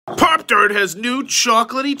Pop-Tart has new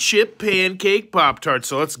Chocolatey Chip Pancake Poptarts,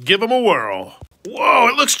 so let's give them a whirl. Whoa,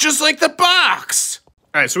 it looks just like the box!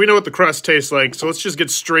 Alright, so we know what the crust tastes like, so let's just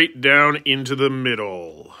get straight down into the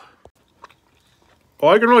middle. All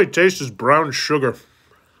I can really taste is brown sugar.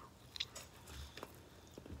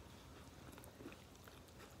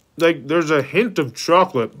 Like, there's a hint of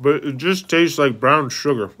chocolate, but it just tastes like brown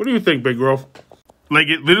sugar. What do you think, big girl? Like,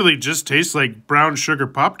 it literally just tastes like brown sugar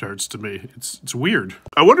Pop-Tarts to me. It's weird.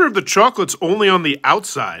 I wonder if the chocolate's only on the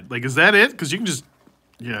outside. Like, is that it? Because you can just...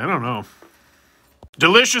 yeah, I don't know.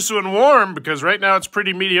 Delicious and warm, because right now it's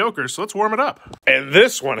pretty mediocre, so let's warm it up. And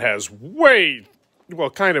this one has way, well,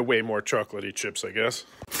 kind of way more chocolatey chips, I guess.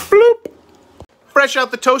 Bloop! Fresh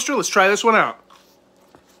out the toaster, let's try this one out.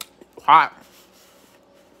 Hot.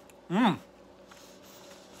 Mmm.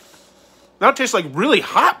 Now it tastes like really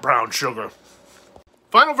hot brown sugar.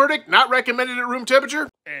 Final verdict, not recommended at room temperature,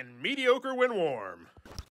 and mediocre when warm.